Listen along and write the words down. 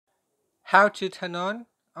How to turn on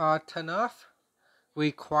or turn off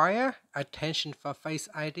require attention for Face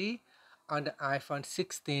ID on the iPhone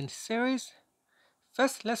 16 series.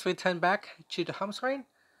 First, let's return back to the home screen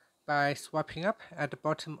by swiping up at the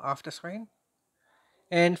bottom of the screen.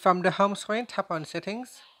 And from the home screen, tap on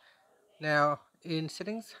Settings. Now, in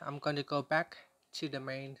Settings, I'm going to go back to the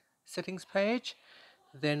main Settings page.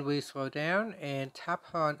 Then we scroll down and tap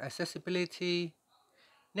on Accessibility.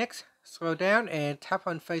 Next, scroll down and tap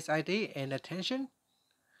on Face ID and Attention.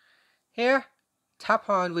 Here, tap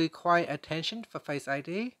on Require Attention for Face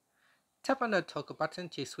ID. Tap on the toggle button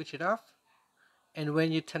to switch it off. And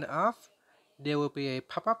when you turn it off, there will be a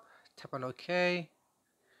pop-up. Tap on OK.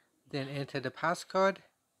 Then enter the passcode.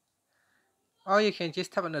 Or you can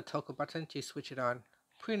just tap on the toggle button to switch it on.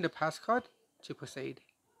 Put in the passcode to proceed.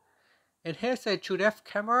 And here's a TrueDepth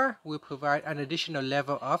camera will provide an additional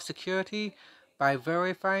level of security by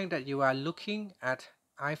verifying that you are looking at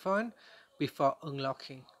iPhone before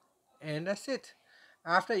unlocking. And that's it.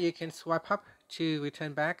 After, you can swipe up to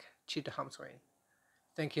return back to the home screen.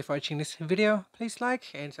 Thank you for watching this video. Please like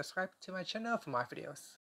and subscribe to my channel for more videos.